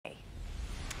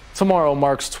Tomorrow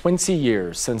marks 20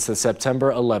 years since the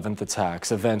September 11th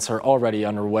attacks. Events are already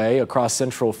underway across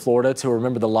Central Florida to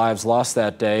remember the lives lost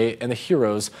that day and the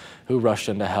heroes who rushed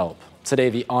in to help. Today,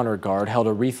 the Honor Guard held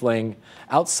a wreath laying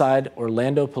outside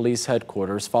Orlando Police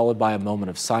Headquarters, followed by a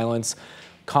moment of silence.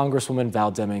 Congresswoman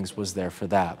Val Demings was there for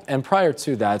that. And prior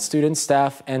to that, students,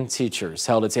 staff, and teachers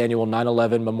held its annual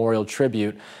 9/11 Memorial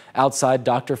Tribute outside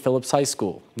Dr. Phillips High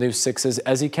School. News 6's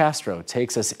Ezzy Castro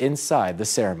takes us inside the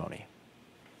ceremony.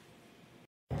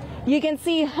 You can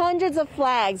see hundreds of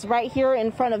flags right here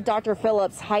in front of Dr.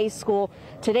 Phillips High School.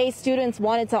 Today, students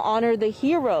wanted to honor the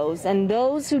heroes and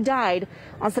those who died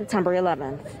on September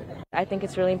 11th. I think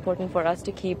it's really important for us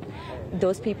to keep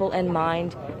those people in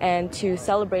mind and to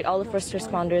celebrate all the first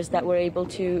responders that were able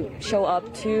to show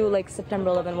up to September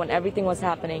 11 when everything was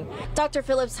happening. Dr.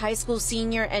 Phillips High School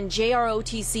senior and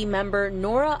JROTC member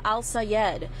Nora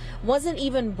Al-Sayed wasn't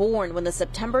even born when the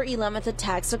September 11th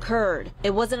attacks occurred.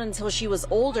 It wasn't until she was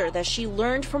older that she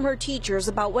learned from her teachers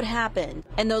about what happened,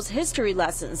 and those history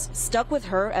lessons stuck with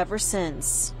her ever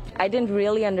since. I didn't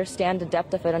really understand the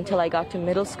depth of it until I got to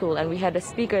middle school, and we had a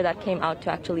speaker that came out to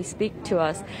actually speak to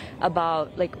us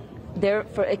about their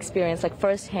experience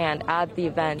firsthand at the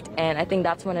event, and I think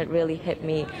that's when it really hit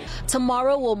me.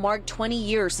 Tomorrow will mark 20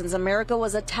 years since America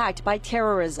was attacked by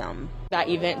terrorism.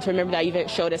 To remember that event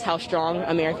showed us how strong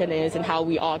America is and how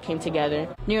we all came together.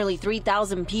 Nearly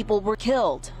 3,000 people were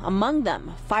killed, among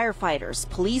them firefighters,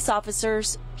 police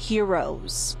officers,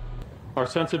 heroes. Our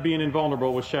sense of being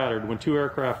invulnerable was shattered when 2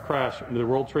 aircraft crashed into the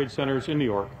World Trade Centers in New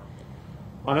York.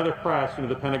 Another crashed into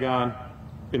the Pentagon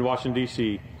in Washington,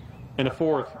 D.C., and a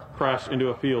 4th crashed into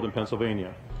a field in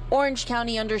Pennsylvania. Orange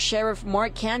County Under Sheriff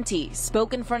Mark Canty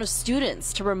spoke in front of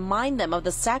students to remind them of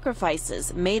the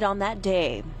sacrifices made on that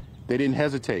day. They didn't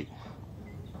hesitate.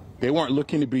 They weren't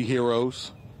looking to be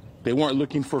heroes. They weren't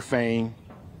looking for fame.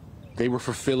 They were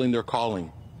fulfilling their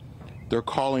calling. Their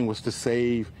calling was to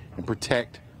save and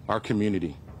protect our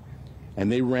community.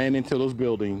 And they ran into those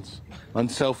buildings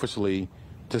unselfishly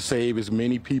to save as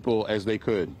many people as they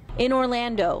could. In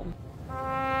Orlando,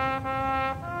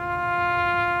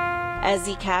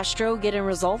 Ezzy Castro, getting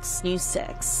results, News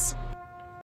 6.